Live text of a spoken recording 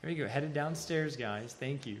Here we go. Headed downstairs, guys.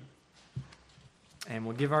 Thank you. And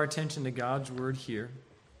we'll give our attention to God's word here.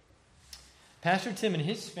 Pastor Tim and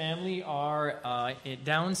his family are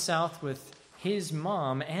down south with his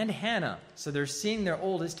mom and Hannah. So they're seeing their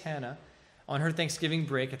oldest, Hannah, on her Thanksgiving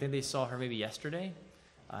break. I think they saw her maybe yesterday.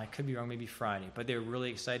 I could be wrong, maybe Friday. But they were really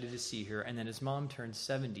excited to see her. And then his mom turned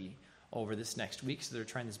 70 over this next week. So they're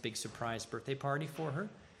trying this big surprise birthday party for her.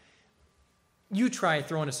 You try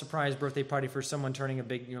throwing a surprise birthday party for someone turning a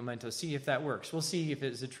big memento. See if that works. We'll see if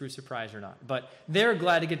it's a true surprise or not. But they're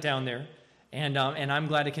glad to get down there. And I'm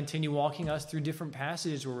glad to continue walking us through different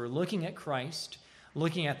passages where we're looking at Christ,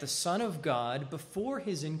 looking at the Son of God before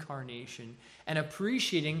his incarnation, and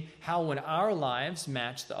appreciating how when our lives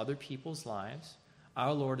match the other people's lives,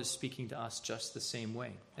 our Lord is speaking to us just the same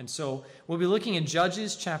way. And so we'll be looking in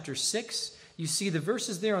Judges chapter 6. You see the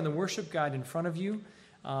verses there on the worship guide in front of you.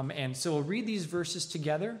 And so we'll read these verses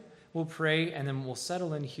together, we'll pray, and then we'll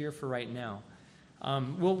settle in here for right now.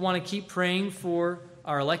 We'll want to keep praying for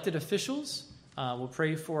our elected officials. We'll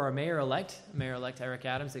pray for our Mayor-elect Eric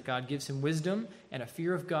Adams, that God gives him wisdom and a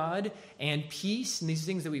fear of God and peace, and these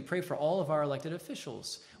things that we pray for all of our elected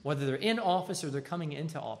officials, whether they're in office or they're coming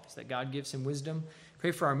into office, that God gives him wisdom. Pray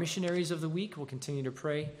for our missionaries of the week. We'll continue to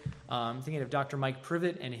pray. I'm thinking of Dr. Mike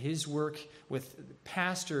Privet and his work with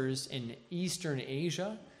pastors in Eastern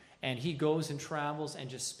Asia. And he goes and travels and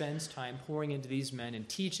just spends time pouring into these men and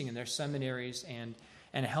teaching in their seminaries and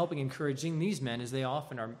helping, encouraging these men as they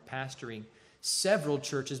often are pastoring several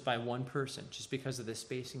churches by one person, just because of the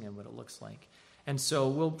spacing and what it looks like. And so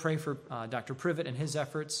we'll pray for Dr. Privet and his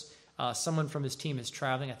efforts. Someone from his team is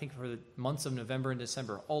traveling, I think, for the months of November and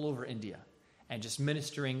December all over India, and just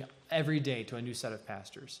ministering every day to a new set of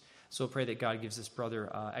pastors. So we'll pray that God gives this brother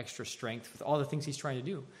extra strength with all the things he's trying to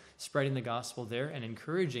do, spreading the gospel there and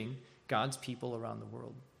encouraging God's people around the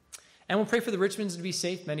world. And we'll pray for the Richmonds to be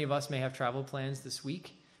safe. Many of us may have travel plans this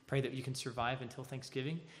week. Pray that you can survive until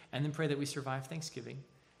Thanksgiving, and then pray that we survive Thanksgiving.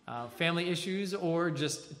 Family issues or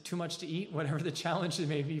just too much to eat, whatever the challenge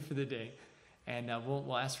may be for the day. And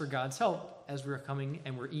we'll ask for God's help as we're coming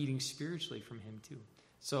and we're eating spiritually from him too.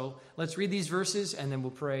 So let's read these verses, and then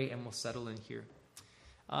we'll pray, and we'll settle in here.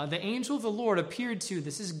 The angel of the Lord appeared to,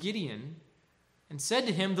 this is Gideon, and said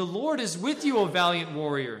to him, "The Lord is with you, O valiant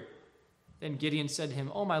warrior." Then Gideon said to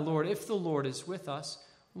him, "O my Lord, if the Lord is with us,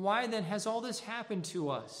 why then has all this happened to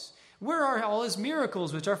us? Where are all his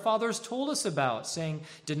miracles which our fathers told us about, saying,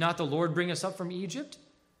 'Did not the Lord bring us up from Egypt?'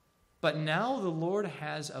 But now the Lord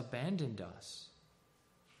has abandoned us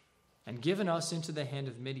and given us into the hand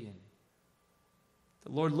of Midian."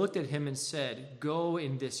 The Lord looked at him and said, "Go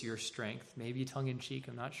in this your strength," maybe tongue-in-cheek,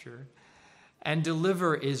 I'm not sure, "and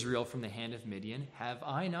deliver Israel from the hand of Midian. Have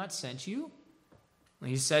I not sent you?" And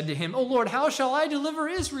he said to him, "O Lord, how shall I deliver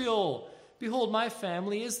Israel? Behold, my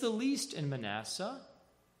family is the least in Manasseh,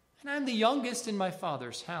 and I am the youngest in my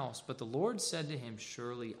father's house." But the Lord said to him,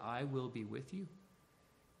 "Surely I will be with you,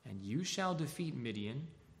 and you shall defeat Midian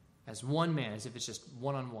as one man," as if it's just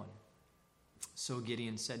one-on-one. So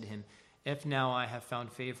Gideon said to him, "If now I have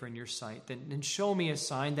found favor in your sight, then show me a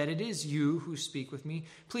sign that it is you who speak with me.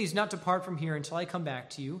 Please not depart from here until I come back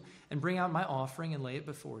to you and bring out my offering and lay it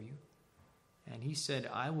before you." And he said,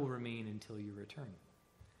 "I will remain until you return."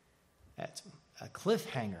 That's a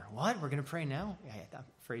cliffhanger. What? We're going to pray now? Yeah, I'm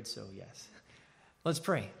afraid so, yes. Let's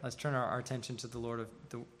pray. Let's turn our attention to the Lord, of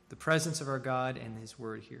the presence of our God and his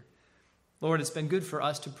word here. Lord, it's been good for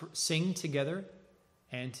us to sing together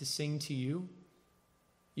and to sing to you.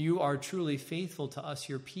 You are truly faithful to us,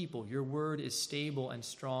 your people. Your word is stable and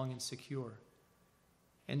strong and secure.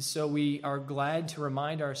 And so we are glad to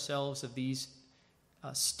remind ourselves of these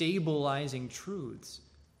stabilizing truths.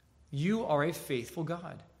 You are a faithful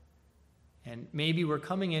God. And maybe we're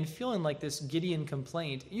coming in feeling like this Gideon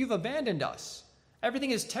complaint, "You've abandoned us.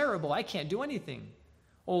 Everything is terrible. I can't do anything."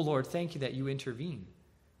 Oh Lord, thank you that you intervene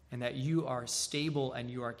and that you are stable and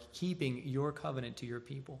you are keeping your covenant to your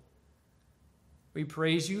people. We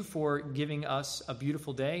praise you for giving us a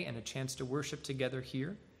beautiful day and a chance to worship together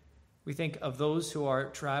here. We think of those who are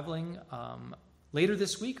traveling later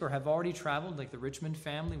this week or have already traveled, like the Richmond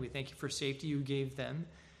family. We thank you for safety you gave them.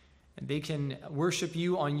 And they can worship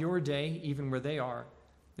you on your day, even where they are.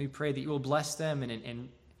 We pray that you will bless them and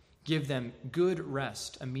give them good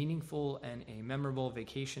rest, a meaningful and a memorable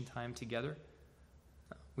vacation time together.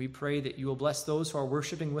 We pray that you will bless those who are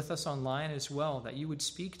worshiping with us online as well, that you would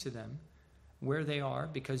speak to them where they are,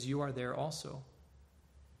 because you are there also.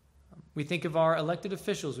 We think of our elected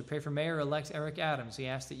officials. We pray for Mayor-elect Eric Adams. We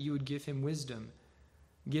ask that you would give him wisdom,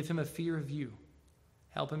 give him a fear of you,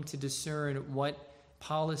 help him to discern what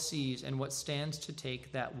policies, and what stands to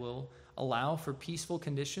take that will allow for peaceful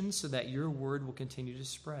conditions so that your word will continue to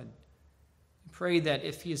spread. We pray that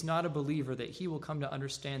if he is not a believer, that he will come to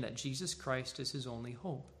understand that Jesus Christ is his only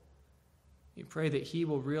hope. We pray that he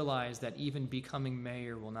will realize that even becoming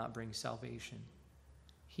mayor will not bring salvation.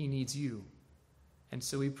 He needs you. And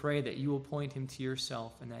so we pray that you will point him to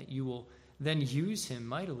yourself and that you will then use him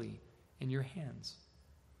mightily in your hands.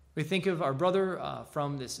 We think of our brother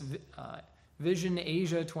from this Vision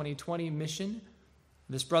Asia 2020 mission,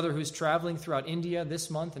 this brother who's traveling throughout India this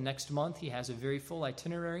month and next month. He has a very full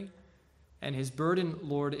itinerary. And his burden,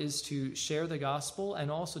 Lord, is to share the gospel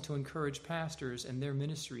and also to encourage pastors and their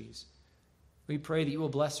ministries. We pray that you will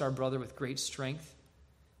bless our brother with great strength.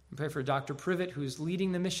 We pray for Dr. Privet, who's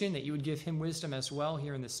leading the mission, that you would give him wisdom as well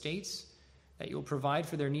here in the States, that you will provide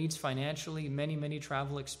for their needs financially, many, many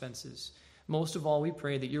travel expenses. Most of all, we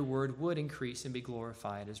pray that your word would increase and be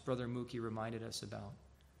glorified, as Brother Mookie reminded us about.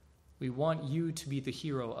 We want you to be the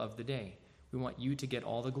hero of the day. We want you to get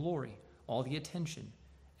all the glory, all the attention.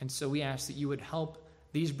 And so we ask that you would help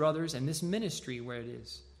these brothers and this ministry where it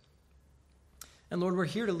is. And Lord, we're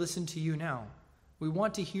here to listen to you now. We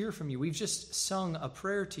want to hear from you. We've just sung a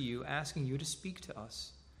prayer to you, asking you to speak to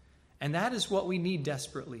us. And that is what we need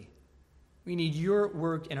desperately. We need your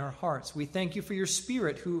work in our hearts. We thank you for your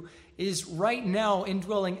Spirit, who is right now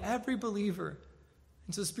indwelling every believer.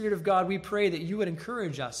 And so, Spirit of God, we pray that you would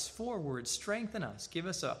encourage us forward, strengthen us, give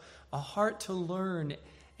us a heart to learn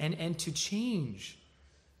and to change.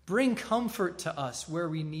 Bring comfort to us where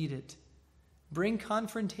we need it. Bring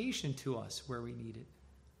confrontation to us where we need it.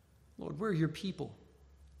 Lord, we're your people.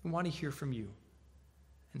 We want to hear from you.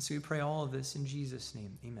 And so we pray all of this in Jesus'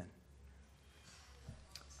 name. Amen.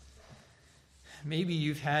 Maybe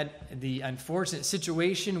you've had the unfortunate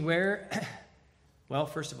situation where, well,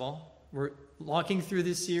 first of all, we're walking through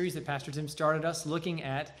this series that Pastor Tim started us, looking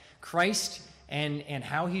at Christ and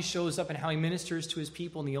how he shows up and how he ministers to his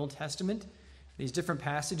people in the Old Testament. These different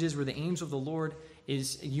passages where the angel of the Lord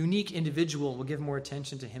is a unique individual. We'll give more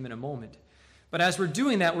attention to him in a moment. But as we're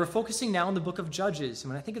doing that, we're focusing now on the book of Judges.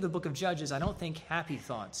 And when I think of the book of Judges, I don't think happy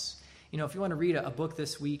thoughts. You know, if you want to read a book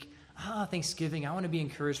this week, Thanksgiving, I want to be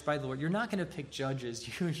encouraged by the Lord. You're not going to pick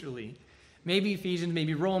Judges usually. Maybe Ephesians,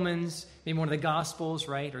 maybe Romans, maybe one of the Gospels,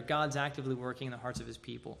 right? Or God's actively working in the hearts of his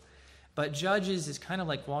people. But Judges is kind of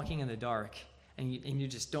like walking in the dark. And you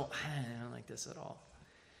just don't like this at all.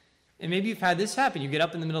 And maybe you've had this happen. You get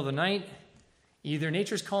up in the middle of the night, either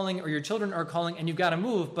nature's calling or your children are calling, and you've got to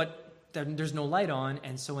move, but there's no light on,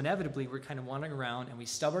 and so inevitably we're kind of wandering around and we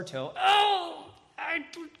stub our toe. Oh,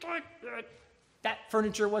 that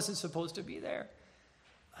furniture wasn't supposed to be there.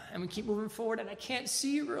 And we keep moving forward, and I can't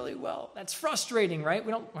see really well. That's frustrating, right?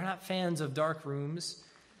 We're not fans of dark rooms.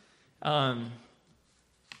 I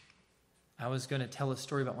was going to tell a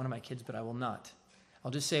story about one of my kids, but I will not. I'll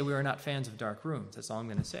just say we are not fans of dark rooms. That's all I'm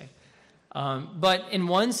going to say. But in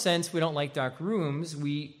one sense, we don't like dark rooms.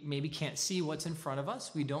 We maybe can't see what's in front of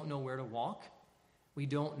us. We don't know where to walk. We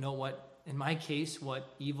don't know in my case, what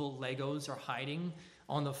evil Legos are hiding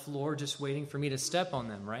on the floor just waiting for me to step on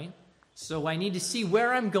them, right? So I need to see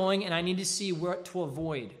where I'm going, and I need to see what to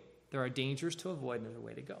avoid. There are dangers to avoid, and there's a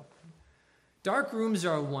way to go. Dark rooms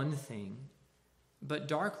are one thing, but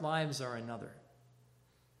dark lives are another.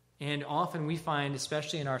 And often we find,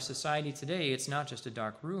 especially in our society today, it's not just a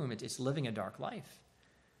dark room, it's living a dark life.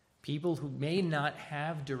 People who may not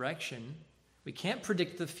have direction. We can't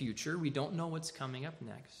predict the future. We don't know what's coming up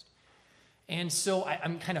next. And so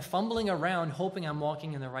I'm kind of fumbling around, hoping I'm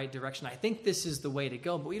walking in the right direction. I think this is the way to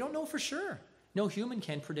go, but we don't know for sure. No human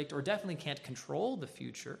can predict or definitely can't control the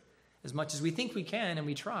future as much as we think we can, and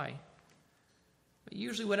we try. But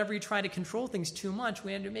usually whenever you try to control things too much,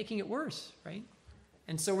 we end up making it worse, right?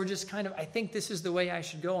 And so we're just kind of, I think this is the way I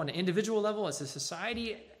should go on an individual level, as a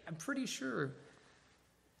society, I'm pretty sure.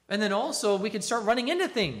 And then also we could start running into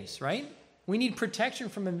things, right? We need protection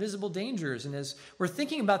from invisible dangers. And as we're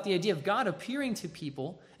thinking about the idea of God appearing to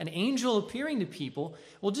people, an angel appearing to people,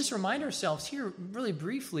 we'll just remind ourselves here really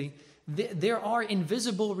briefly, there are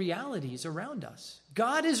invisible realities around us.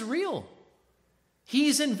 God is real.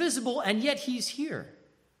 He's invisible, and yet he's here.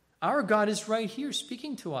 Our God is right here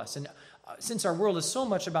speaking to us. And since our world is so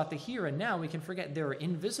much about the here and now, we can forget there are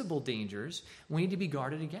invisible dangers we need to be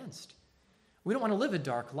guarded against. We don't want to live a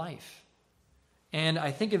dark life. And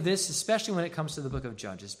I think of this especially when it comes to the book of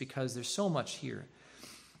Judges, because there's so much here.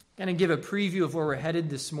 I'm going to give a preview of where we're headed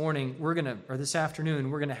this morning. This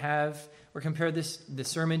afternoon, we're compare this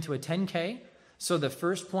sermon to a 10K. So the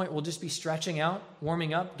first point will just be stretching out,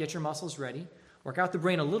 warming up, get your muscles ready, work out the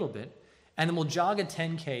brain a little bit. And then we'll jog a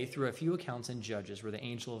 10K through a few accounts in Judges where the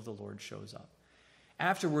angel of the Lord shows up.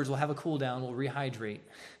 Afterwards, we'll have a cool down, we'll rehydrate,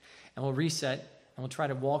 and we'll reset, and we'll try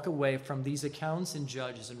to walk away from these accounts and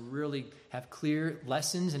Judges and really have clear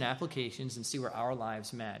lessons and applications and see where our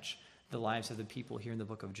lives match the lives of the people here in the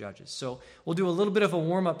book of Judges. So we'll do a little bit of a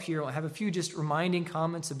warm-up here. We'll have a few just reminding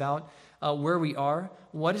comments about where we are.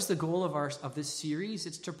 What is the goal of this series?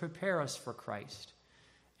 It's to prepare us for Christ.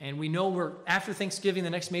 And we know we're after Thanksgiving, the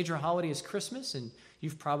next major holiday is Christmas, and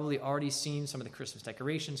you've probably already seen some of the Christmas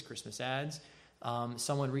decorations, Christmas ads.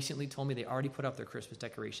 Someone recently told me they already put up their Christmas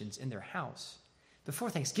decorations in their house before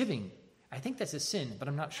Thanksgiving. I think that's a sin, but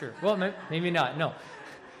I'm not sure. Well, maybe not. No.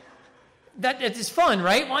 That is fun,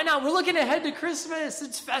 right? Why not? We're looking ahead to Christmas.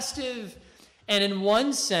 It's festive. And in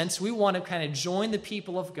one sense, we want to kind of join the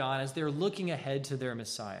people of God as they're looking ahead to their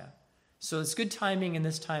Messiah. So it's good timing in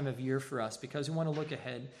this time of year for us because we want to look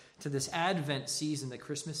ahead to this Advent season, the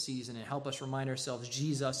Christmas season, and help us remind ourselves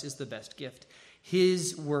Jesus is the best gift.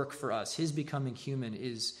 His work for us, his becoming human,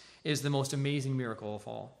 is the most amazing miracle of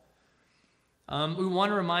all. We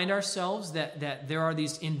want to remind ourselves that there are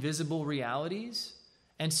these invisible realities.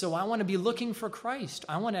 And so I want to be looking for Christ.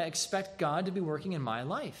 I want to expect God to be working in my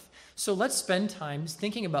life. So let's spend time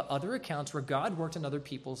thinking about other accounts where God worked in other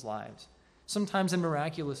people's lives, sometimes in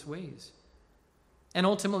miraculous ways. And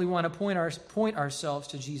ultimately, we want to point ourselves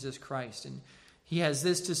to Jesus Christ. And he has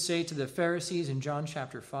this to say to the Pharisees in John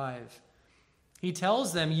chapter 5. He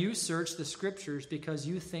tells them, you search the scriptures because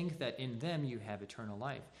you think that in them you have eternal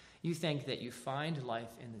life. You think that you find life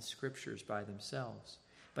in the scriptures by themselves.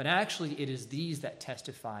 But actually, it is these that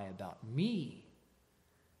testify about me.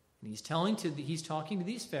 And he's talking to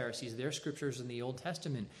these Pharisees, their scriptures in the Old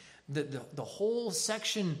Testament. The whole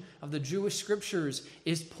section of the Jewish scriptures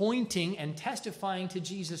is pointing and testifying to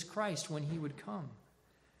Jesus Christ when he would come.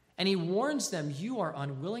 And he warns them, you are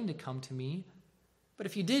unwilling to come to me, but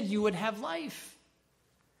if you did, you would have life.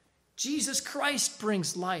 Jesus Christ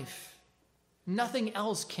brings life. Nothing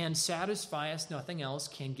else can satisfy us. Nothing else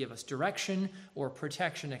can give us direction or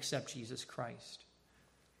protection except Jesus Christ.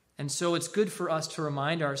 And so it's good for us to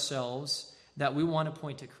remind ourselves that we want to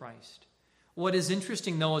point to Christ. What is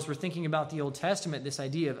interesting, though, as we're thinking about the Old Testament, this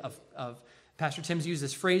idea of Pastor Tim's used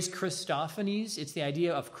this phrase, Christophanies. It's the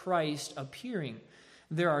idea of Christ appearing.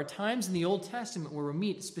 There are times in the Old Testament where we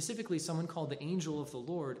meet specifically someone called the angel of the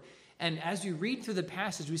Lord. And as we read through the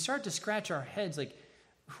passage, we start to scratch our heads like,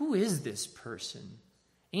 who is this person?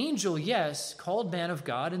 Angel, yes, called man of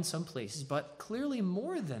God in some places, but clearly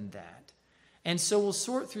more than that. And so we'll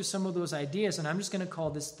sort through some of those ideas, and I'm just going to call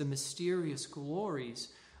this the mysterious glories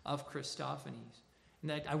of Christophanies.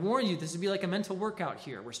 And I warn you, this would be like a mental workout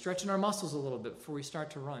here. We're stretching our muscles a little bit before we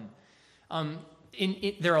start to run.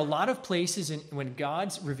 There are a lot of places when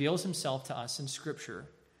God reveals himself to us in Scripture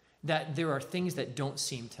that there are things that don't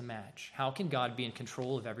seem to match. How can God be in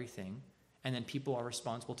control of everything? And then people are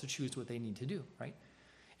responsible to choose what they need to do, right?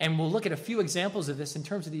 And we'll look at a few examples of this in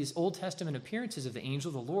terms of these Old Testament appearances of the angel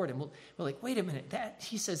of the Lord. And we're like, wait a minute,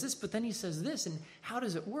 he says this, but then he says this, and how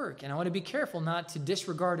does it work? And I want to be careful not to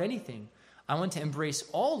disregard anything. I want to embrace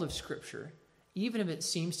all of Scripture, even if it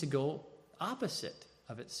seems to go opposite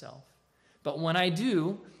of itself. But when I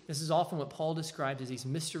do, this is often what Paul described as these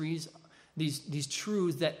mysteries, these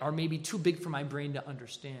truths that are maybe too big for my brain to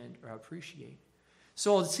understand or appreciate.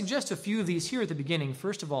 So I'll suggest a few of these here at the beginning.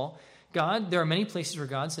 First of all, there are many places where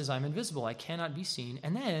God says, I'm invisible, I cannot be seen.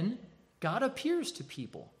 And then God appears to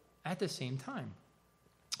people at the same time.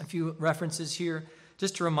 A few references here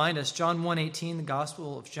just to remind us. John 1:18, the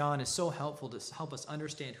Gospel of John, is so helpful to help us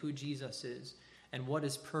understand who Jesus is and what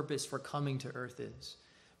his purpose for coming to earth is.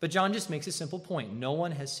 But John just makes a simple point. No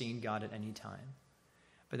one has seen God at any time.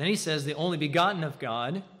 But then he says, the only begotten of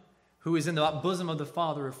God, who is in the bosom of the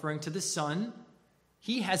Father, referring to the Son,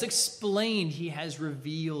 he has explained, he has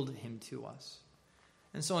revealed him to us.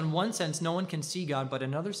 And so in one sense, no one can see God, but in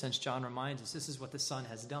another sense, John reminds us this is what the Son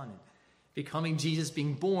has done. Becoming Jesus,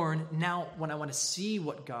 being born, now when I want to see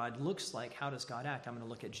what God looks like, how does God act? I'm going to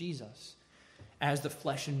look at Jesus as the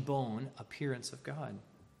flesh and bone appearance of God.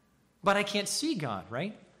 But I can't see God,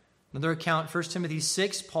 right? Another account, 1 Timothy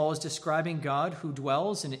 6, Paul is describing God who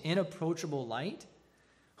dwells in inapproachable light,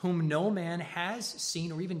 whom no man has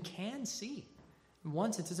seen or even can see. In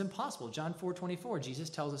one sense, it's impossible. John 4:24,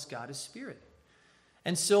 Jesus tells us God is spirit.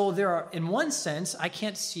 And so in one sense, I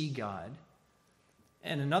can't see God.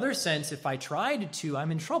 In another sense, if I tried to,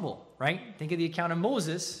 I'm in trouble, right? Think of the account of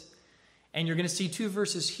Moses, and you're going to see two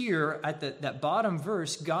verses here. At that bottom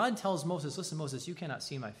verse, God tells Moses, listen, Moses, you cannot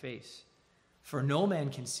see my face, for no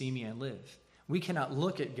man can see me and live. We cannot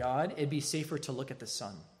look at God. It'd be safer to look at the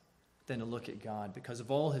Son than to look at God because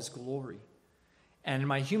of all his glory. And in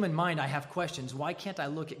my human mind, I have questions. Why can't I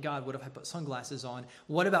look at God? What if I put sunglasses on?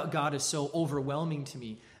 What about God is so overwhelming to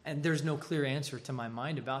me? And there's no clear answer to my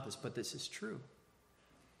mind about this, but this is true.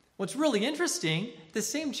 What's really interesting, the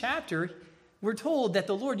same chapter, we're told that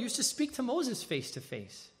the Lord used to speak to Moses face to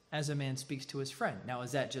face as a man speaks to his friend. Now,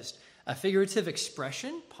 is that just a figurative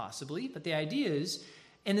expression? Possibly. But the idea is,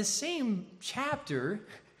 in the same chapter,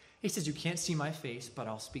 he says, you can't see my face, but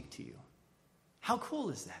I'll speak to you. How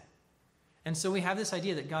cool is that? And so we have this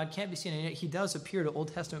idea that God can't be seen, and yet he does appear to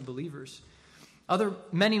Old Testament believers.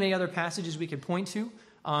 Many other passages we could point to.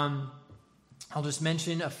 I'll just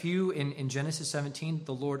mention a few. In Genesis 17,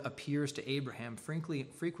 the Lord appears to Abraham.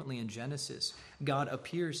 Frequently in Genesis, God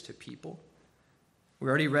appears to people. We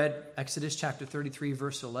already read Exodus chapter 33,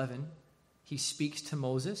 verse 11. He speaks to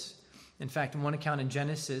Moses. In fact, in one account in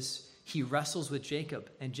Genesis, he wrestles with Jacob,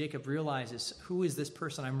 and Jacob realizes, who is this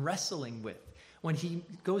person I'm wrestling with? When he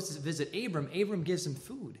goes to visit Abram gives him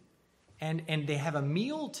food, and they have a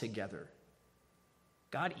meal together.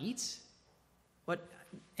 God eats? What?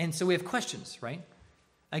 And so we have questions, right?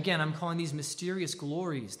 Again, I'm calling these mysterious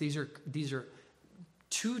glories. These are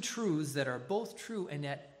two truths that are both true, and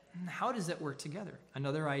yet how does that work together?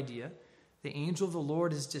 Another idea, the angel of the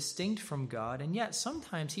Lord is distinct from God, and yet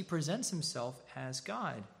sometimes he presents himself as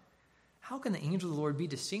God. How can the angel of the Lord be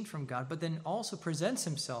distinct from God, but then also presents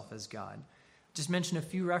himself as God? Just mention a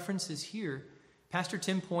few references here. Pastor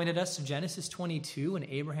Tim pointed us to Genesis 22 when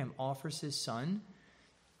Abraham offers his son.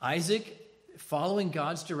 Isaac, following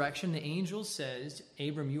God's direction, the angel says,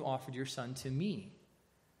 Abram, you offered your son to me.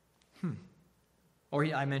 Or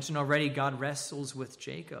I mentioned already, God wrestles with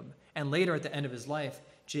Jacob. And later at the end of his life,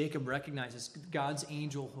 Jacob recognizes God's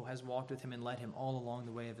angel who has walked with him and led him all along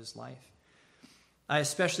the way of his life. I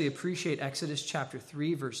especially appreciate Exodus chapter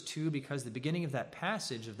 3, verse 2, because the beginning of that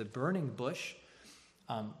passage of the burning bush,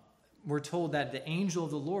 we're told that the angel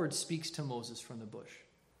of the Lord speaks to Moses from the bush.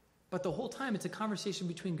 But the whole time it's a conversation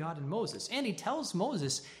between God and Moses. And he tells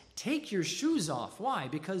Moses, take your shoes off. Why?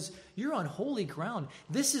 Because you're on holy ground.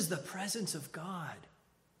 This is the presence of God.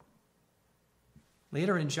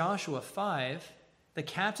 Later in Joshua 5, the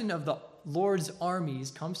captain of the Lord's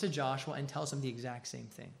armies comes to Joshua and tells him the exact same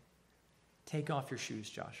thing. Take off your shoes,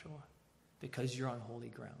 Joshua, because you're on holy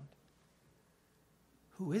ground.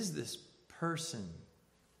 Who is this person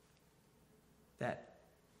that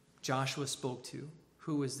Joshua spoke to?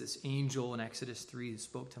 Who is this angel in Exodus 3 that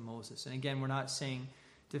spoke to Moses? And again, we're not saying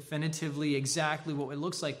definitively exactly what it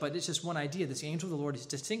looks like, but it's just one idea. This angel of the Lord is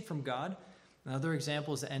distinct from God. Another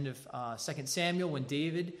example is the end of 2 Samuel when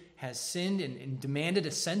David has sinned and demanded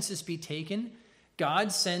a census be taken.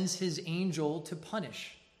 God sends his angel to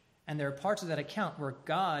punish. And there are parts of that account where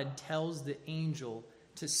God tells the angel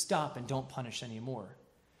to stop and don't punish anymore.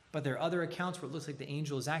 But there are other accounts where it looks like the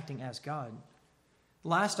angel is acting as God. The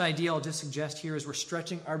last idea I'll just suggest here as we're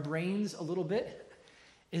stretching our brains a little bit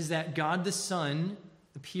is that God the Son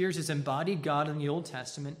appears as embodied God in the Old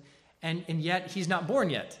Testament, and yet he's not born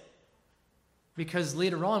yet. Because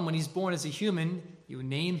later on, when he's born as a human, you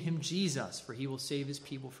name him Jesus, for he will save his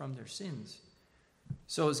people from their sins.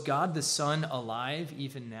 So is God the Son alive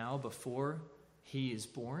even now before he is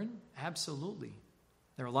born? Absolutely.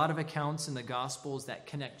 There are a lot of accounts in the Gospels that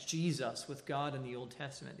connect Jesus with God in the Old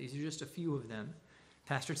Testament. These are just a few of them.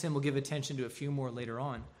 Pastor Tim will give attention to a few more later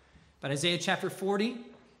on. But Isaiah chapter 40,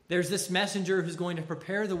 there's this messenger who's going to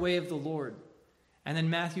prepare the way of the Lord. And then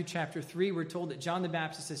Matthew chapter 3, we're told that John the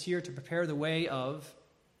Baptist is here to prepare the way of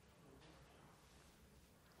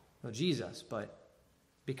Jesus. But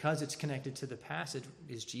because it's connected to the passage,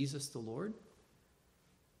 is Jesus the Lord?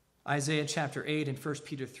 Isaiah chapter 8 and 1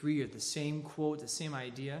 Peter 3 are the same quote, the same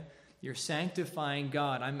idea. You're sanctifying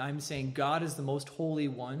God. I'm saying God is the most holy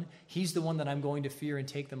one. He's the one that I'm going to fear and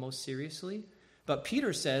take the most seriously. But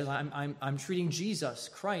Peter says I'm treating Jesus,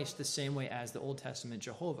 Christ, the same way as the Old Testament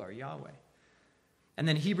Jehovah or Yahweh. And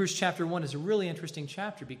then Hebrews chapter 1 is a really interesting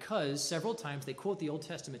chapter because several times they quote the Old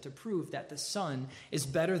Testament to prove that the Son is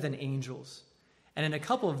better than angels. And in a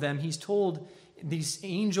couple of them, he's told these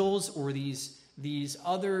angels or these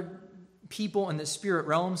other people in the spirit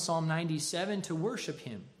realm, Psalm 97, to worship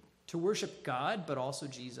him, to worship God, but also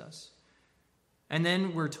Jesus. And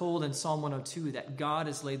then we're told in Psalm 102 that God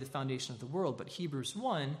has laid the foundation of the world, but Hebrews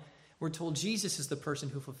 1, we're told Jesus is the person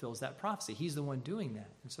who fulfills that prophecy. He's the one doing that.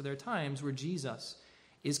 And so there are times where Jesus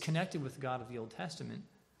is connected with God of the Old Testament.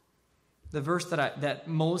 The verse that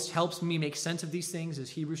most helps me make sense of these things is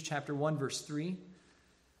Hebrews chapter 1, verse 3.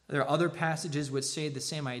 There are other passages which say the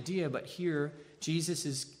same idea, but here Jesus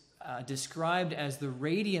is described as the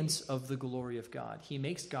radiance of the glory of God. He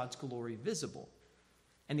makes God's glory visible.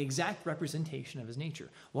 and the exact representation of his nature.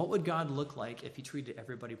 What would God look like if he treated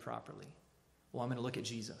everybody properly? Well, I'm going to look at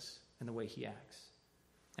Jesus and the way he acts.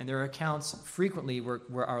 And there are accounts frequently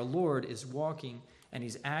where our Lord is walking and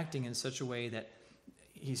he's acting in such a way that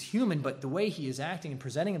he's human, but the way he is acting and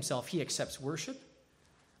presenting himself, he accepts worship.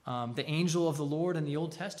 The angel of the Lord in the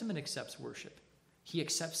Old Testament accepts worship. He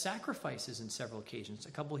accepts sacrifices in several occasions,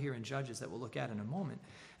 a couple here in Judges that we'll look at in a moment.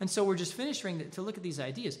 And so we're just finishing to look at these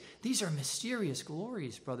ideas. These are mysterious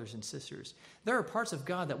glories, brothers and sisters. There are parts of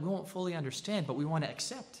God that we won't fully understand, but we want to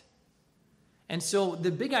accept. And so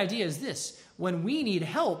the big idea is this: when we need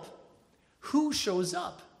help, who shows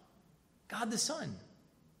up? God the Son.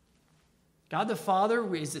 God the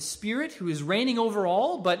Father is the Spirit who is reigning over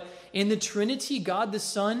all, but in the Trinity, God the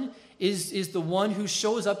Son is the one who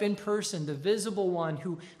shows up in person, the visible one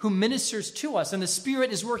who ministers to us, and the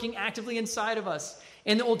Spirit is working actively inside of us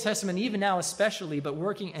in the Old Testament, even now especially, but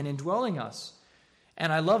working and indwelling us.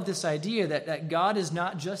 And I love this idea that God is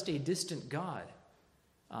not just a distant God.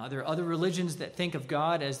 There are other religions that think of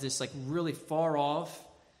God as this like really far off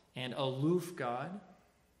and aloof God.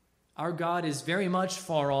 Our God is very much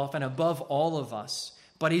far off and above all of us,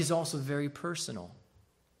 but he's also very personal.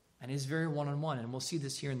 And he's very one-on-one, and we'll see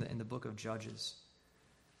this here in the book of Judges.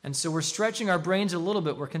 And so we're stretching our brains a little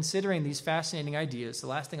bit. We're considering these fascinating ideas. The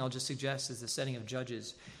last thing I'll just suggest is the setting of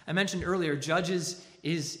Judges. I mentioned earlier, Judges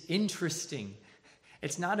is interesting.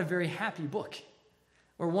 It's not a very happy book.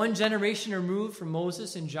 We're one generation removed from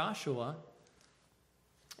Moses and Joshua.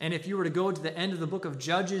 And if you were to go to the end of the book of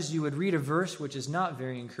Judges, you would read a verse which is not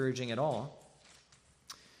very encouraging at all.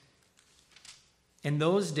 In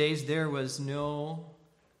those days, there was no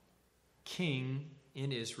king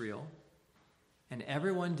in Israel, and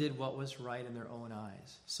everyone did what was right in their own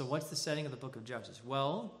eyes. So what's the setting of the book of Judges?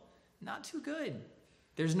 Well, not too good.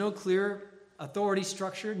 There's no clear authority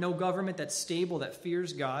structure, no government that's stable, that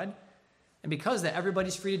fears God. And because of that,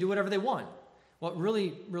 everybody's free to do whatever they want. What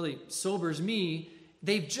really, really sobers me,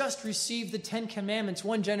 they've just received the 10 Commandments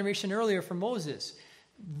one generation earlier from Moses.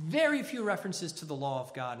 Very few references to the law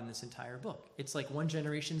of God in this entire book. It's like one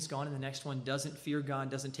generation's gone and the next one doesn't fear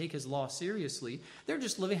God, doesn't take his law seriously. They're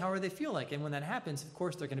just living however they feel like. And when that happens, of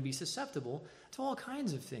course, they're going to be susceptible to all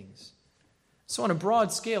kinds of things. So on a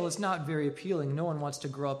broad scale, it's not very appealing. No one wants to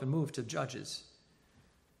grow up and move to Judges.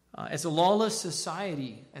 As a lawless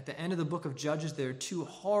society, at the end of the book of Judges, there are two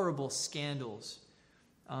horrible scandals.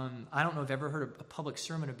 I don't know if I've ever heard a public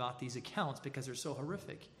sermon about these accounts because they're so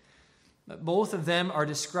horrific. But both of them are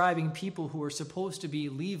describing people who are supposed to be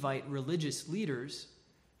Levite religious leaders,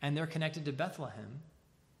 and they're connected to Bethlehem,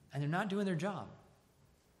 and they're not doing their job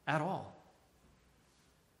at all.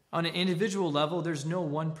 On an individual level, there's no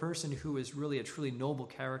one person who is really a truly noble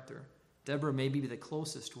character. Deborah may be the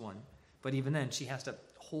closest one, but even then, she has to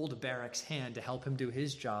hold Barak's hand to help him do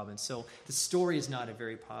his job, and so the story is not a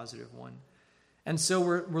very positive one. And so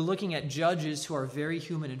we're looking at judges who are very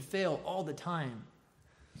human and fail all the time.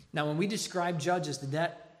 Now, when we describe Judges, did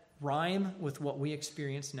that rhyme with what we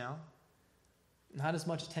experience now? Not as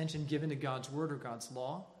much attention given to God's word or God's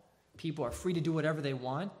law. People are free to do whatever they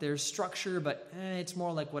want. There's structure, but it's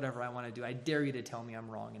more like whatever I want to do. I dare you to tell me I'm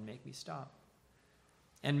wrong and make me stop.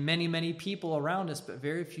 And many, many people around us, but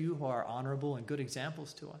very few who are honorable and good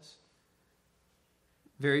examples to us.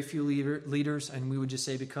 Very few leaders, and we would just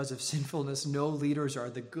say because of sinfulness, no leaders are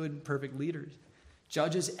the good, perfect leaders.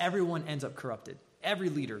 Judges, everyone ends up corrupted. Every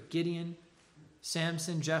leader, Gideon,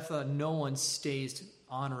 Samson, Jephthah, no one stays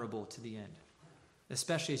honorable to the end,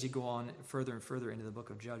 especially as you go on further and further into the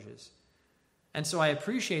book of Judges. And so I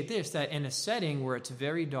appreciate this, that in a setting where it's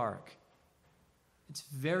very dark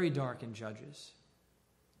in Judges,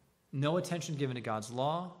 no attention given to God's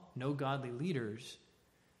law, no godly leaders,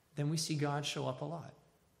 then we see God show up a lot.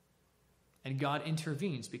 And God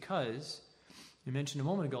intervenes because, you mentioned a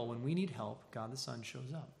moment ago, when we need help, God the Son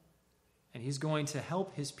shows up. And he's going to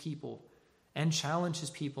help his people and challenge his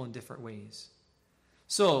people in different ways.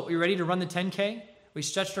 So, are you ready to run the 10K? We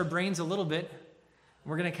stretched our brains a little bit.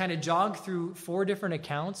 We're going to kind of jog through 4 different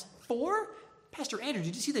accounts. 4? Pastor Andrew,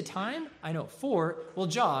 did you see the time? I know, 4. We'll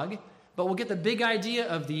jog, but we'll get the big idea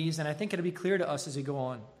of these, and I think it'll be clear to us as we go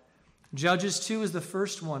on. Judges 2 is the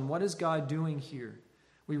first one. What is God doing here?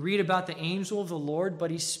 We read about the angel of the Lord, but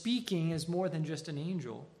he's speaking as more than just an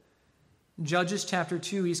angel. Judges chapter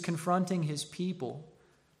 2, he's confronting his people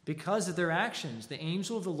because of their actions. The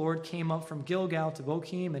angel of the Lord came up from Gilgal to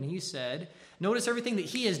Bochim, and he said, notice everything that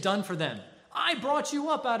he has done for them. I brought you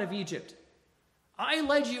up out of Egypt. I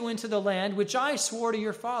led you into the land which I swore to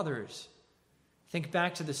your fathers. Think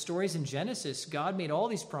back to the stories in Genesis. God made all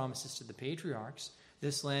these promises to the patriarchs.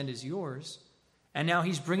 This land is yours. And now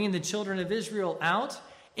he's bringing the children of Israel out,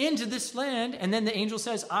 into this land. And then the angel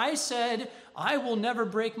says, I said, I will never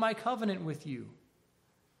break my covenant with you.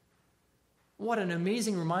 What an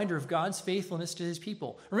amazing reminder of God's faithfulness to his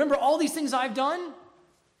people. Remember all these things I've done?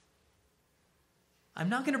 I'm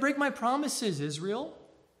not going to break my promises, Israel.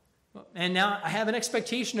 And now I have an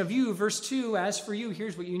expectation of you. Verse 2, as for you,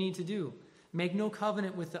 here's what you need to do. Make no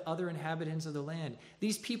covenant with the other inhabitants of the land.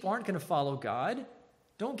 These people aren't going to follow God.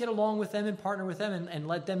 Don't get along with them and partner with them and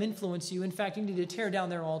let them influence you. In fact, you need to tear down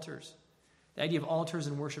their altars. The idea of altars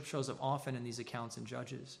and worship shows up often in these accounts in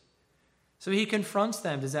Judges. So he confronts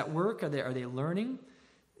them. Does that work? Are they learning?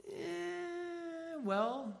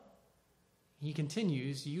 Well, he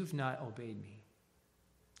continues, you've not obeyed me.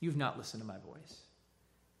 You've not listened to my voice.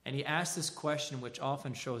 And he asks this question, which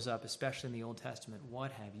often shows up, especially in the Old Testament,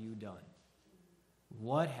 what have you done?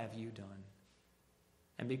 What have you done?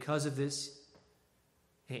 And because of this,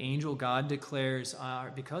 the angel God declares,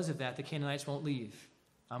 because of that, the Canaanites won't leave.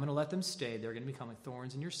 I'm going to let them stay. They're going to become like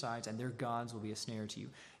thorns in your sides, and their gods will be a snare to you.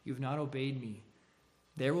 You've not obeyed me.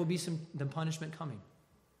 There will be the punishment coming.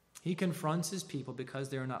 He confronts his people because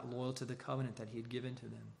they are not loyal to the covenant that he had given to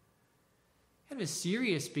them. Kind of a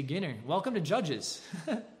serious beginning. Welcome to Judges.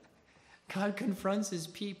 God confronts his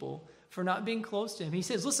people for not being close to him. He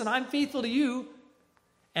says, listen, I'm faithful to you,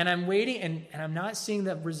 and I'm waiting, and I'm not seeing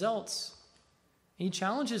the results. He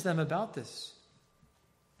challenges them about this.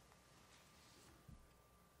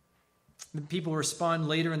 The people respond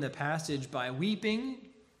later in the passage by weeping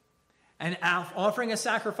and offering a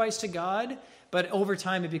sacrifice to God, but over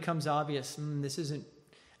time it becomes obvious, this isn't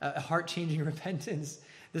a heart-changing repentance.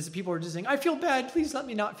 People are just saying, I feel bad, please let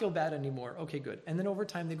me not feel bad anymore. Okay, good. And then over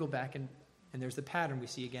time they go back and there's the pattern we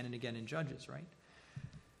see again and again in Judges, right?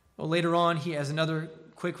 Well, later on, he has another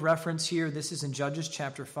quick reference here. This is in Judges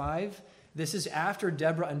chapter 5. This is after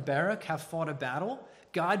Deborah and Barak have fought a battle.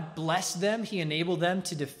 God blessed them. He enabled them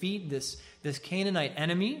to defeat this Canaanite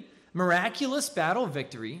enemy. Miraculous battle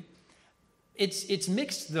victory. It's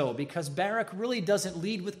mixed, though, because Barak really doesn't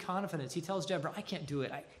lead with confidence. He tells Deborah, I can't do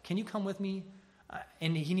it. Can you come with me?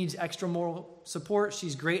 And he needs extra moral support.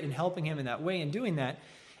 She's great in helping him in that way and doing that.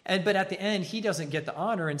 But at the end, he doesn't get the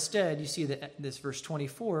honor. Instead, you see this verse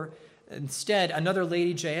 24. Instead, another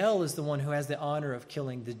lady, Jael, is the one who has the honor of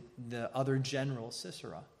killing the other general,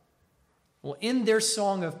 Sisera. Well, in their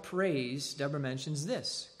song of praise, Deborah mentions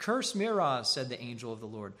this. Curse Meroz, said the angel of the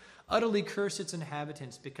Lord. Utterly curse its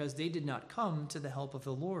inhabitants, because they did not come to the help of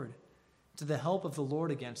the Lord,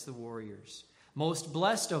 against the warriors. Most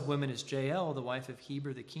blessed of women is Jael, the wife of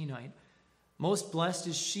Heber the Kenite. Most blessed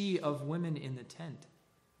is she of women in the tent.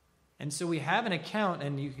 And so we have an account,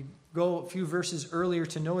 and you could go a few verses earlier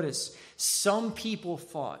to notice, some people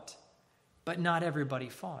fought, but not everybody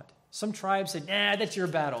fought. Some tribes said, that's your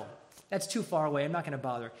battle. That's too far away. I'm not going to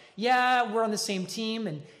bother. Yeah, we're on the same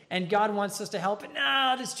team, and God wants us to help, but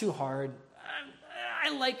that's too hard.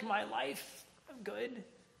 I like my life. I'm good.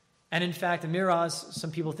 And in fact, in Meroz,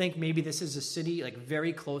 some people think maybe this is a city like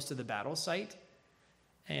very close to the battle site,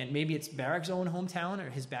 and maybe it's Barak's own hometown or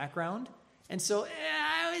his background. And so,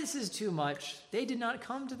 this is too much. They did not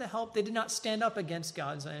come to the help. They did not stand up against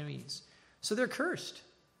God's enemies. So they're cursed.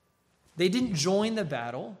 They didn't join the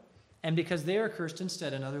battle, and because they are cursed,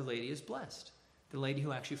 instead, another lady is blessed. The lady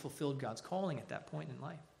who actually fulfilled God's calling at that point in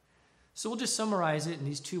life. So we'll just summarize it in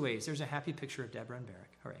these two ways. There's a happy picture of Deborah and Barak.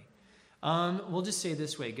 Hooray. We'll just say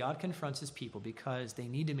this way. God confronts his people because they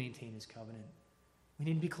need to maintain his covenant. We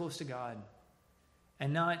need to be close to God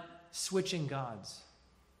and not switching gods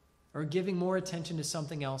or giving more attention to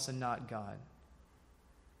something else and not God.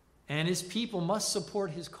 And his people must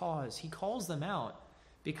support his cause. He calls them out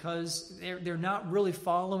because they're not really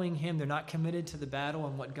following him. They're not committed to the battle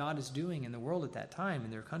and what God is doing in the world at that time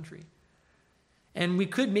in their country. And we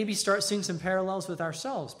could maybe start seeing some parallels with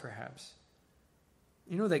ourselves, perhaps.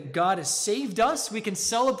 That God has saved us. We can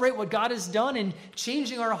celebrate what God has done in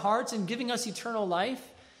changing our hearts and giving us eternal life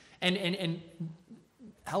and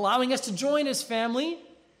allowing us to join his family.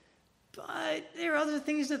 But there are other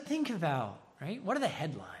things to think about, right? What are the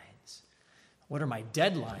headlines? What are my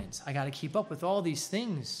deadlines? I got to keep up with all these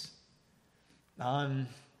things.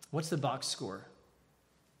 What's the box score?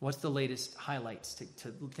 What's the latest highlights to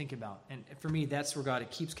think about? And for me, that's where God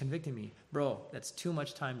keeps convicting me. Bro, that's too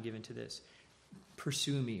much time given to this.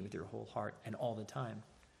 Pursue me with your whole heart and all the time.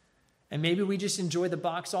 And maybe we just enjoy the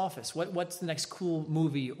box office. What's the next cool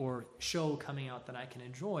movie or show coming out that I can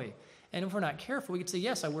enjoy? And if we're not careful, we could say,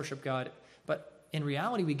 yes, I worship God. But in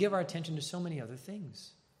reality, we give our attention to so many other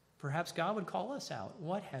things. Perhaps God would call us out.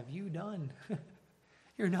 What have you done?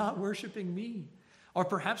 You're not worshiping me. Or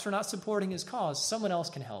perhaps we're not supporting his cause. Someone else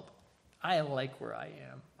can help. I like where I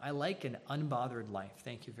am. I like an unbothered life.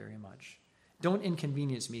 Thank you very much. Don't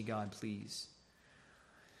inconvenience me, God, please.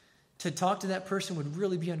 To talk to that person would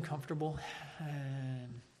really be uncomfortable.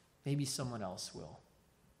 Maybe someone else will.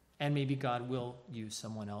 And maybe God will use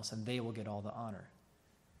someone else and they will get all the honor.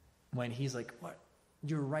 When he's like, what?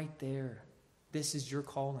 You're right there. This is your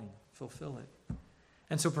calling. Fulfill it.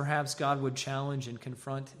 And so perhaps God would challenge and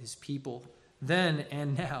confront his people then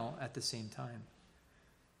and now at the same time.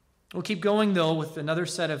 We'll keep going, though, with another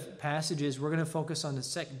set of passages. We're going to focus on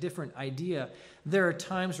a different idea. There are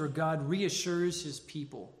times where God reassures his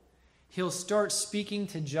people. He'll start speaking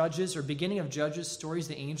to Judges, or beginning of Judges stories.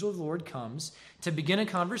 The angel of the Lord comes to begin a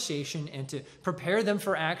conversation and to prepare them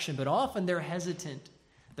for action. But often they're hesitant.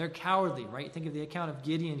 They're cowardly, right? Think of the account of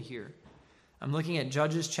Gideon here. I'm looking at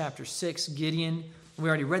Judges chapter 6. Gideon, we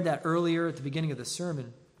already read that earlier at the beginning of the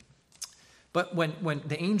sermon. But when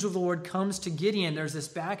the angel of the Lord comes to Gideon, there's this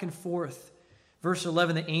back and forth. Verse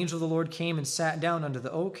 11, the angel of the Lord came and sat down under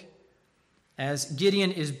the oak as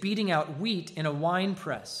Gideon is beating out wheat in a wine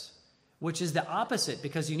press, which is the opposite,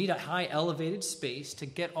 because you need a high elevated space to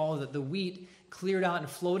get all the wheat cleared out and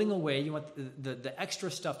floating away. You want the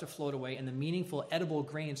extra stuff to float away and the meaningful edible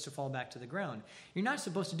grains to fall back to the ground. You're not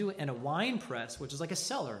supposed to do it in a wine press, which is like a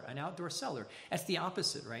cellar, an outdoor cellar. That's the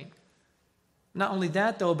opposite, right? Not only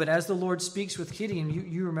that, though, but as the Lord speaks with Gideon,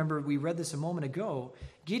 you remember we read this a moment ago,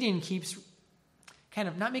 Gideon keeps kind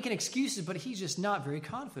of not making excuses, but he's just not very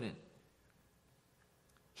confident.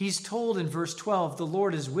 He's told in verse 12, the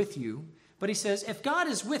Lord is with you. But he says, if God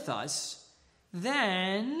is with us,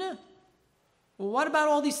 then what about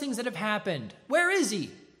all these things that have happened? Where is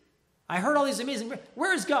he? I heard all these amazing,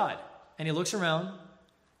 where is God? And he looks around, and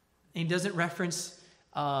he doesn't reference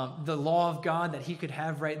the law of God that he could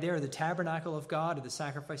have right there, the tabernacle of God, or the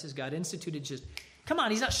sacrifices God instituted. Just, come on,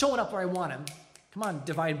 he's not showing up where I want him. Come on,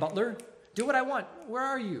 divine butler, do what I want. Where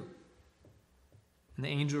are you? And the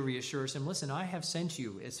angel reassures him, listen, I have sent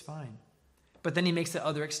you. It's fine. But then he makes the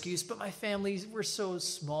other excuse, but my family, we're so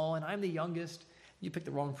small, and I'm the youngest. You picked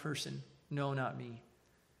the wrong person. No, not me.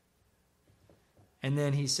 And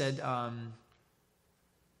then he said,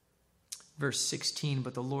 verse 16,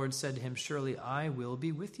 but the Lord said to him, surely I will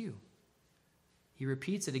be with you. He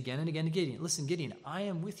repeats it again and again to Gideon. Listen, Gideon, I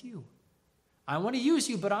am with you. I want to use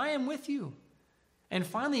you, but I am with you. And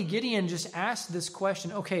finally, Gideon just asked this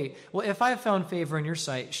question, okay, well, if I have found favor in your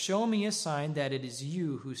sight, show me a sign that it is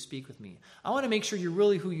you who speak with me. I want to make sure you're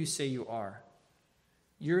really who you say you are.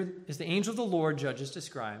 You're, as the angel of the Lord, Judges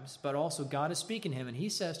describes, but also God is speaking to him, and he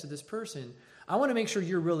says to this person, I want to make sure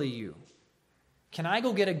you're really you. Can I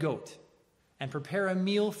go get a goat and prepare a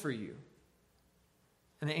meal for you?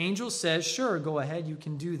 And the angel says, sure, go ahead, you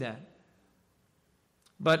can do that.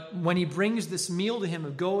 But when he brings this meal to him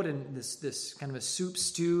of goat and this kind of a soup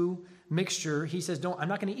stew mixture, he says, I'm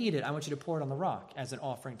not going to eat it. I want you to pour it on the rock as an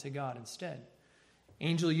offering to God instead.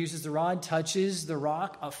 Angel uses the rod, touches the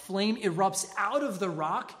rock. A flame erupts out of the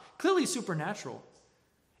rock, clearly supernatural.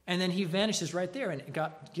 And then he vanishes right there. And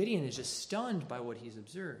Gideon is just stunned by what he's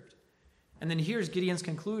observed. And then here's Gideon's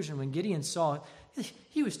conclusion. When Gideon saw it,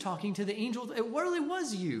 he was talking to the angel. It really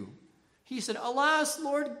was you. He said, alas,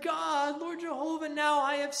 Lord God, Lord Jehovah, now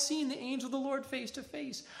I have seen the angel of the Lord face to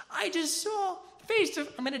face. I just saw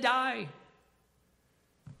I'm going to die.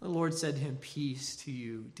 The Lord said to him, peace to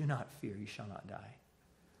you. Do not fear, you shall not die.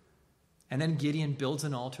 And then Gideon builds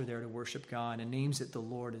an altar there to worship God and names it the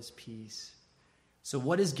Lord is peace. So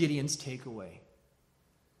what is Gideon's takeaway?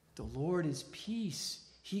 The Lord is peace.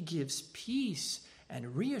 He gives peace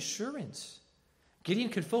and reassurance. Gideon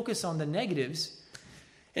could focus on the negatives.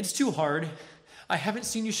 It's too hard. I haven't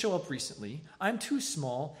seen you show up recently. I'm too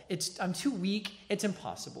small. I'm too weak. It's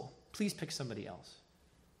impossible. Please pick somebody else.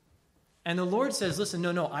 And the Lord says, listen,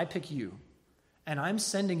 no, I pick you. And I'm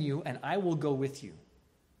sending you, and I will go with you.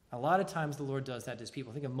 A lot of times the Lord does that to his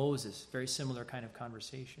people. Think of Moses, very similar kind of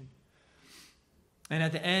conversation. And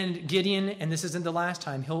at the end, Gideon, and this isn't the last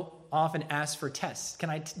time, he'll often ask for tests. Can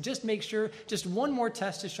I just make sure, just one more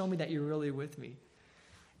test to show me that you're really with me?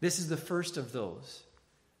 This is the first of those.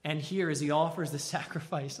 And here, as he offers the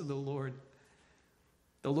sacrifice of the Lord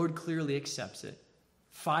clearly accepts it.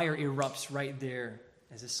 Fire erupts right there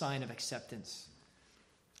as a sign of acceptance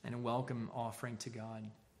and a welcome offering to God.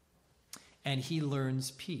 And he learns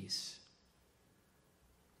peace.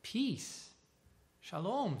 Peace.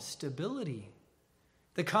 Shalom. Stability.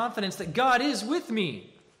 The confidence that God is with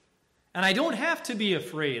me. And I don't have to be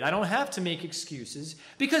afraid. I don't have to make excuses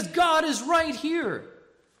because God is right here.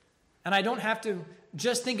 And I don't have to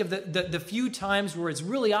just think of the few times where it's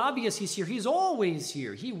really obvious he's here. He's always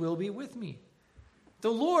here. He will be with me.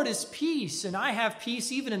 The Lord is peace, and I have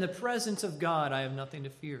peace even in the presence of God. I have nothing to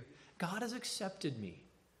fear. God has accepted me.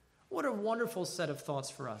 What a wonderful set of thoughts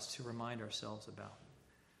for us to remind ourselves about.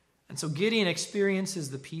 And so Gideon experiences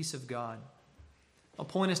the peace of God. I'll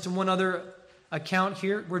point us to one other account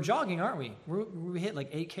here. We're jogging, aren't we? We hit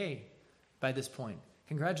like 8K by this point.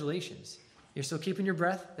 Congratulations. You're still keeping your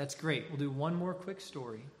breath? That's great. We'll do one more quick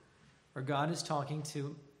story where God is talking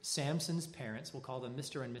to Samson's parents. We'll call them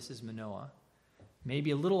Mr. and Mrs. Manoah.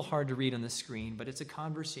 Maybe a little hard to read on the screen, but it's a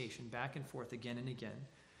conversation back and forth again and again.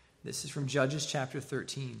 This is from Judges chapter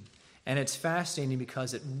 13. And it's fascinating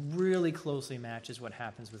because it really closely matches what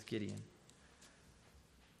happens with Gideon.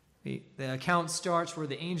 The account starts where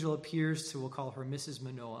the angel appears to, we'll call her Mrs.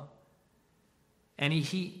 Manoah. And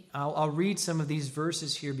I'll read some of these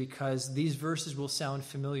verses here because these verses will sound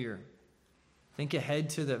familiar. Think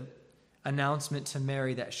ahead to the announcement to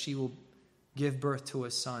Mary that she will give birth to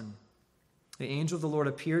a son. The angel of the Lord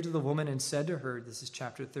appeared to the woman and said to her, this is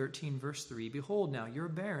chapter 13, verse 3, "Behold, now you're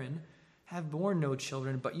barren, have borne no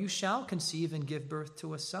children, but you shall conceive and give birth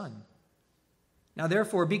to a son. Now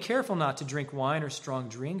therefore be careful not to drink wine or strong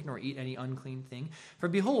drink, nor eat any unclean thing. For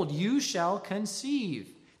behold, you shall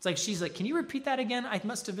conceive." It's like she's like, can you repeat that again? I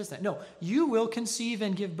must have missed that. No, you will conceive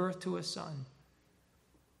and give birth to a son.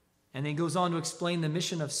 And then he goes on to explain the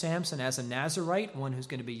mission of Samson as a Nazirite, one who's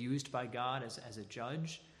going to be used by God as a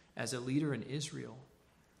judge, as a leader in Israel.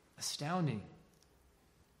 Astounding.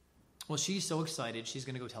 Well, she's so excited, she's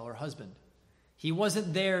going to go tell her husband. He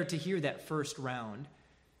wasn't there to hear that first round.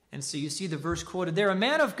 And so you see the verse quoted there, "A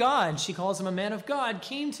man of God," she calls him a man of God,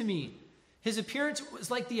 "came to me. His appearance was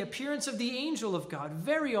like the appearance of the angel of God."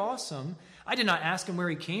 Very awesome. I did not ask him where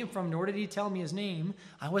he came from, nor did he tell me his name.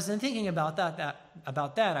 I wasn't thinking about that.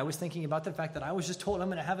 I was thinking about the fact that I was just told I'm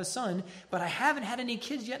going to have a son, but I haven't had any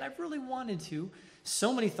kids yet. I've really wanted to.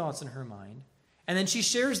 So many thoughts in her mind. And then she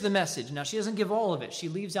shares the message. Now, she doesn't give all of it. She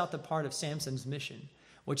leaves out the part of Samson's mission,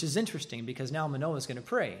 which is interesting because now Manoah is going to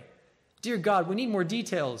pray. "Dear God, we need more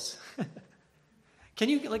details." Can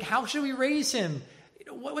you, how should we raise him?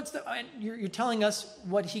 You're telling us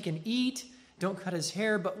what he can eat. Don't cut his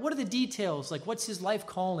hair. But what are the details? What's his life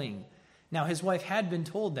calling? Now, his wife had been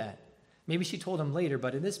told that. Maybe she told him later,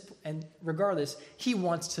 but regardless, he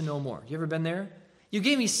wants to know more. You ever been there? You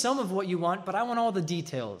gave me some of what you want, but I want all the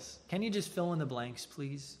details. Can you just fill in the blanks,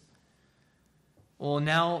 please? Well,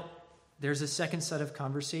 now there's a second set of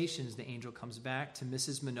conversations. The angel comes back to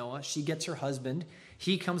Mrs. Manoah. She gets her husband.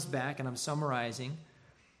 He comes back, and I'm summarizing.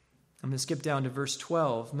 I'm going to skip down to verse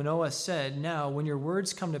 12. Manoah said, "Now, when your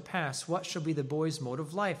words come to pass, what shall be the boy's mode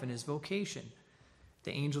of life and his vocation?"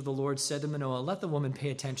 The angel of the Lord said to Manoah, "Let the woman pay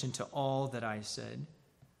attention to all that I said."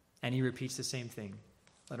 And he repeats the same thing.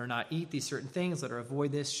 Let her not eat these certain things. Let her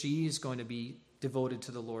avoid this. She's going to be devoted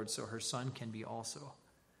to the Lord, so her son can be also.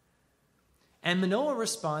 And Manoah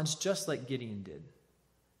responds just like Gideon did.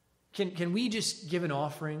 Can we just give an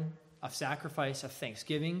offering of sacrifice, of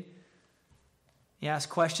thanksgiving? He asked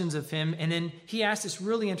questions of him, and then he asked this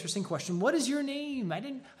really interesting question. "What is your name?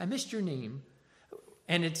 I missed your name."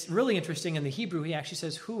 And it's really interesting in the Hebrew, he actually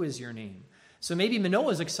says, "Who is your name?" So maybe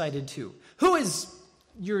Manoah is excited too. "Who is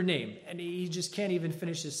your name?" And he just can't even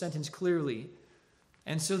finish his sentence clearly.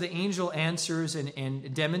 And so the angel answers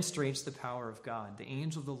and demonstrates the power of God. The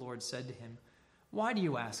angel of the Lord said to him, "Why do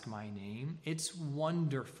you ask my name? It's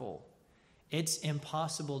wonderful. It's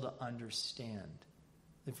impossible to understand."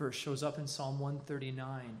 The verse shows up in Psalm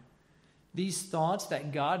 139. "These thoughts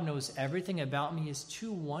that God knows everything about me is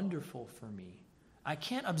too wonderful for me. I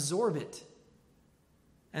can't absorb it."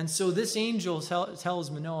 And so this angel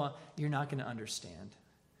tells Manoah, "You're not going to understand.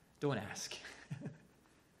 Don't ask."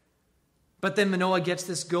 But then Manoah gets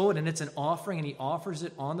this goat, and it's an offering, and he offers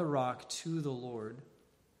it on the rock to the Lord.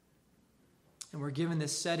 And we're given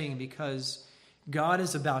this setting because God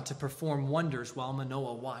is about to perform wonders while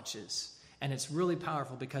Manoah watches. And it's really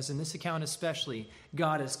powerful because in this account especially,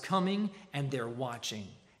 God is coming and they're watching.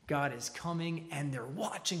 God is coming and they're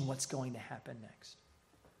watching what's going to happen next.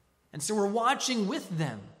 And so we're watching with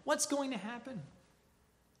them. What's going to happen?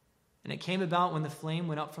 "And it came about when the flame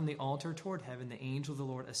went up from the altar toward heaven, the angel of the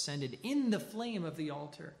Lord ascended in the flame of the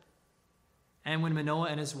altar. And when Manoah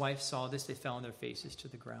and his wife saw this, they fell on their faces to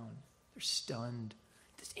the ground." They're stunned.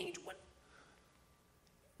 This angel, what?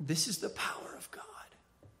 This is the power of God.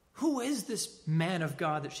 Who is this man of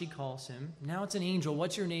God that she calls him? Now it's an angel.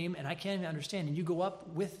 What's your name? And I can't even understand. And you go up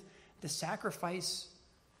with the sacrifice.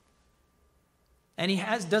 And he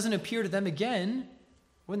doesn't appear to them again.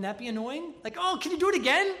 Wouldn't that be annoying? "Oh, can you do it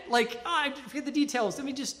again? I forget the details. Let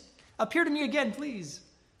me just appear to me again, please."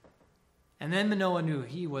 And then Manoah knew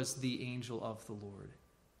he was the angel of the Lord.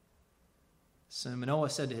 So Manoah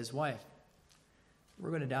said to his wife, we're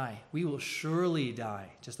going to die. We will surely die,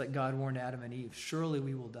 just like God warned Adam and Eve. Surely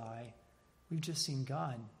we will die. We've just seen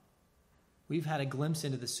God. We've had a glimpse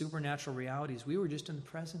into the supernatural realities. We were just in the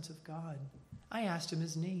presence of God. I asked him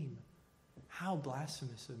his name. How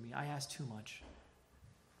blasphemous of me. I asked too much.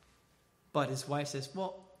 But his wife says,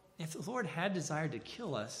 well, if the Lord had desired to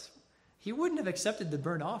kill us, he wouldn't have accepted the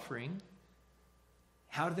burnt offering.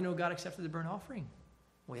 How do they know God accepted the burnt offering?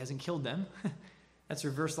 Well, he hasn't killed them. That's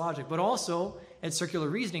reverse logic. But also, it's circular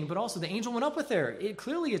reasoning, but also the angel went up with there.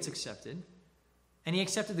 Clearly it's accepted. And he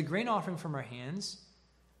accepted the grain offering from our hands.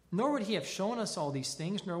 Nor would he have shown us all these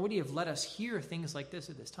things, nor would he have let us hear things like this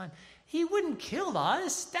at this time. He wouldn't kill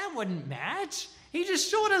us. That wouldn't match. He just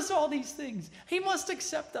showed us all these things. He must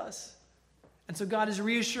accept us. And so God is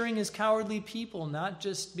reassuring his cowardly people, not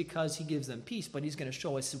just because he gives them peace, but he's going to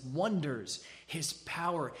show us his wonders, his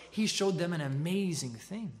power. He showed them an amazing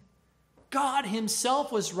thing. God himself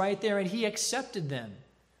was right there, and he accepted them.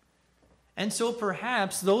 And so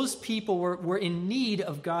perhaps those people were in need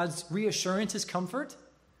of God's reassurance, his comfort.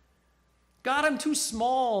 God, I'm too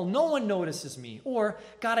small. No one notices me. Or,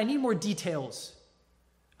 God, I need more details.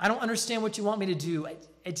 I don't understand what you want me to do.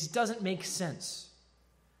 It just doesn't make sense.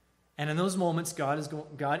 And in those moments,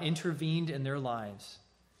 God intervened in their lives.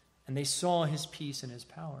 And they saw his peace and his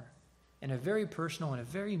power in a very personal and a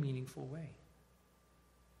very meaningful way.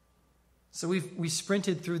 So we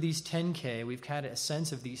sprinted through these 10K. We've had a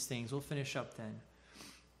sense of these things. We'll finish up then.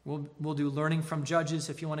 We'll do learning from Judges.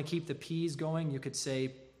 If you want to keep the P's going, you could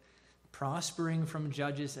say prospering from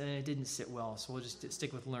Judges. It didn't sit well, so we'll just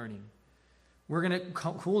stick with learning. We're going to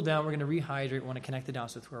cool down. We're going to rehydrate. We want to connect the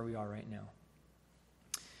dots with where we are right now.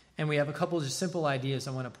 And we have a couple of just simple ideas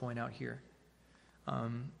I want to point out here.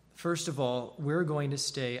 First of all, we're going to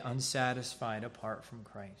stay unsatisfied apart from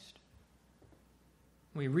Christ.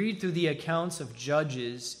 We read through the accounts of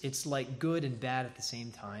Judges, it's like good and bad at the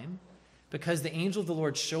same time, because the angel of the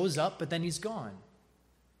Lord shows up, but then he's gone,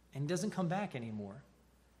 and he doesn't come back anymore.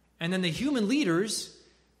 And then the human leaders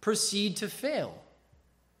proceed to fail.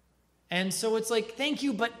 And so it's like, thank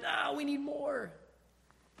you, but we need more.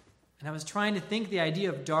 And I was trying to think the idea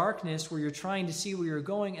of darkness where you're trying to see where you're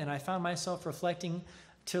going, and I found myself reflecting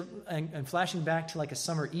and flashing back to like a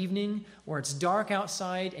summer evening where it's dark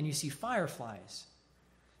outside and you see fireflies.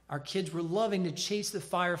 Our kids were loving to chase the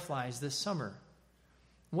fireflies this summer.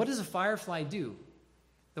 What does a firefly do?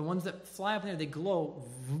 The ones that fly up in there, they glow.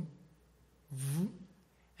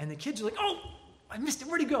 And the kids are like, oh, I missed it.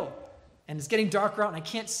 Where'd he go? And it's getting darker out and I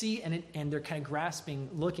can't see. And they're kind of grasping,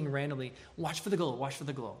 looking randomly. Watch for the glow. Watch for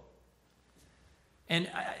the glow. And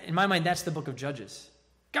in my mind, that's the book of Judges.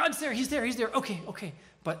 God's there. He's there. He's there. Okay.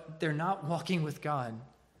 But they're not walking with God.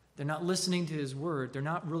 They're not listening to his word. They're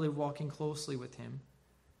not really walking closely with him.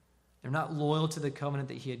 They're not loyal to the covenant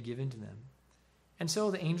that he had given to them. And so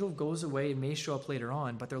the angel goes away and may show up later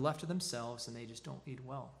on, but they're left to themselves and they just don't lead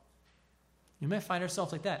well. You might find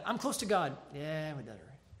ourselves like that. I'm close to God. Yeah, we did it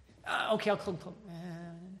right. Okay, I'll close.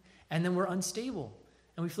 And then we're unstable.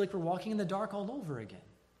 And we feel like we're walking in the dark all over again.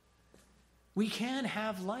 We can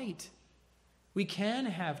have light. We can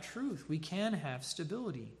have truth. We can have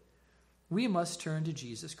stability. We must turn to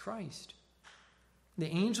Jesus Christ. The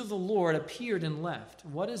angel of the Lord appeared and left.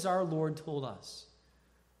 What has our Lord told us?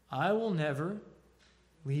 I will never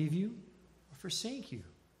leave you or forsake you.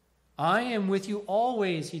 I am with you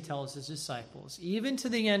always, he tells his disciples, even to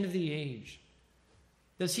the end of the age.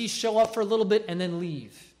 Does he show up for a little bit and then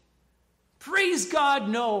leave? Praise God,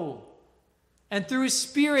 no. And through his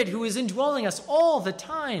Spirit who is indwelling us all the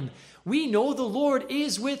time, we know the Lord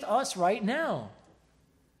is with us right now.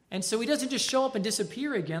 And so he doesn't just show up and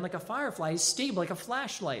disappear again like a firefly. He's stable like a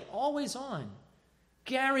flashlight, always on,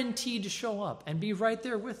 guaranteed to show up and be right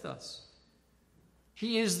there with us.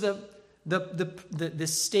 He is the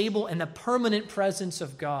stable and the permanent presence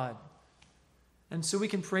of God. And so we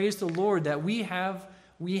can praise the Lord that we have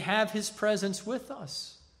his presence with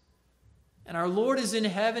us. And our Lord is in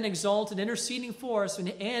heaven exalted, interceding for us,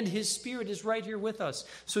 and his Spirit is right here with us.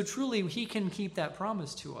 So truly, he can keep that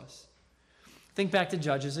promise to us. Think back to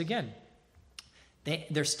Judges again.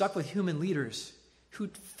 They're stuck with human leaders who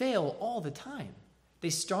fail all the time. They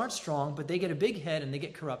start strong, but they get a big head and they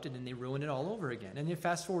get corrupted and they ruin it all over again. And then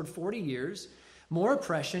fast forward 40 years, more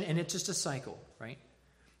oppression, and it's just a cycle, right?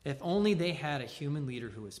 If only they had a human leader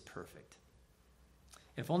who was perfect.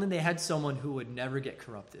 If only they had someone who would never get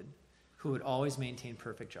corrupted, who would always maintain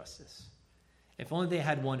perfect justice. If only they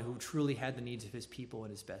had one who truly had the needs of his people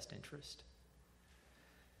at his best interest.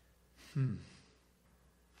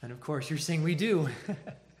 And of course, you're saying we do.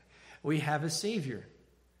 We have a Savior.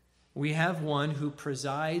 We have one who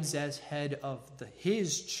presides as head of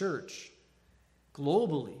his church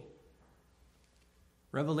globally.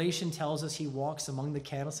 Revelation tells us he walks among the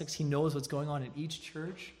candlesticks. He knows what's going on in each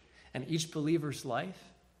church and each believer's life.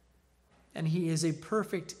 And he is a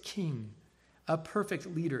perfect king, a perfect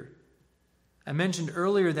leader. I mentioned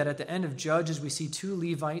earlier that at the end of Judges, we see 2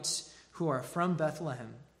 Levites who are from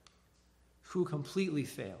Bethlehem who completely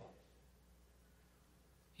fail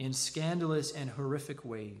in scandalous and horrific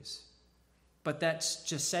ways. But that's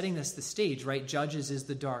just setting us the stage, right? Judges is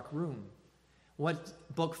the dark room.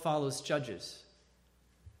 What book follows Judges?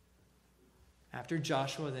 After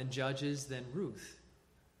Joshua, then Judges, then Ruth.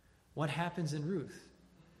 What happens in Ruth?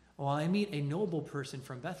 Well, I meet a noble person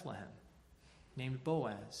from Bethlehem named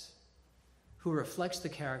Boaz, who reflects the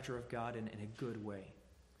character of God in a good way.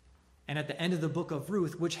 And at the end of the book of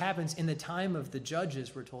Ruth, which happens in the time of the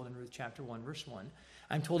Judges, we're told in Ruth chapter 1, verse 1,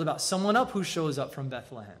 I'm told about someone up who shows up from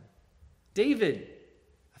Bethlehem. David,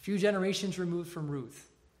 a few generations removed from Ruth.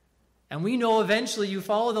 And we know eventually you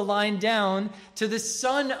follow the line down to the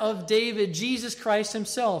son of David, Jesus Christ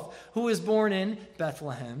himself, who was born in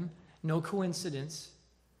Bethlehem, no coincidence,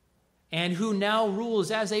 and who now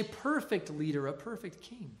rules as a perfect leader, a perfect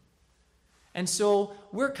king. And so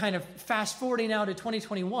we're kind of fast forwarding now to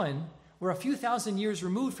 2021. We're a few thousand years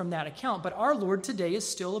removed from that account, but our Lord today is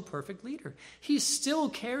still a perfect leader. He still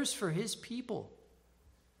cares for his people.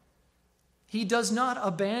 He does not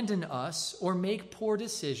abandon us or make poor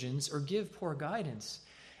decisions or give poor guidance.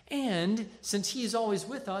 And since he's always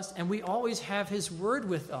with us and we always have his word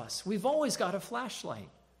with us, we've always got a flashlight.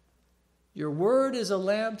 Your word is a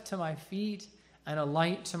lamp to my feet and a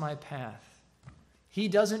light to my path. He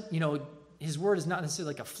doesn't, his word is not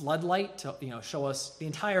necessarily like a floodlight to, show us the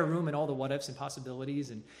entire room and all the what-ifs and possibilities.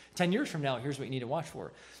 And 10 years from now, here's what you need to watch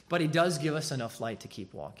for. But he does give us enough light to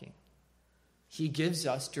keep walking. He gives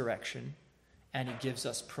us direction and he gives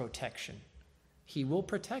us protection. He will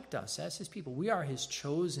protect us as his people. We are his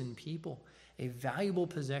chosen people, a valuable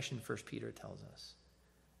possession, 1 Peter tells us.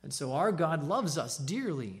 And so our God loves us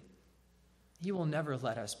dearly. He will never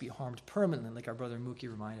let us be harmed permanently, like our brother Mookie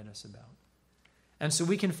reminded us about. And so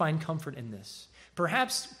we can find comfort in this.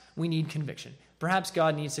 Perhaps we need conviction. Perhaps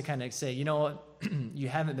God needs to kind of say, you know what, you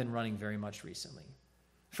haven't been running very much recently.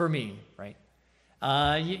 For me, right?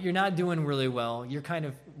 You're not doing really well. You're kind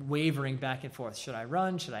of wavering back and forth. Should I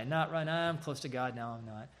run? Should I not run? I'm close to God. Now I'm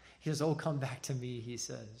not. He says, oh, come back to me, he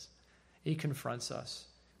says. He confronts us,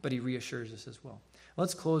 but he reassures us as well.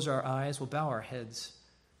 Let's close our eyes. We'll bow our heads.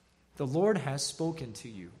 The Lord has spoken to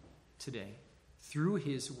you today through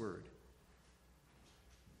his word.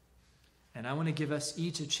 And I want to give us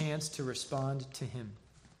each a chance to respond to him.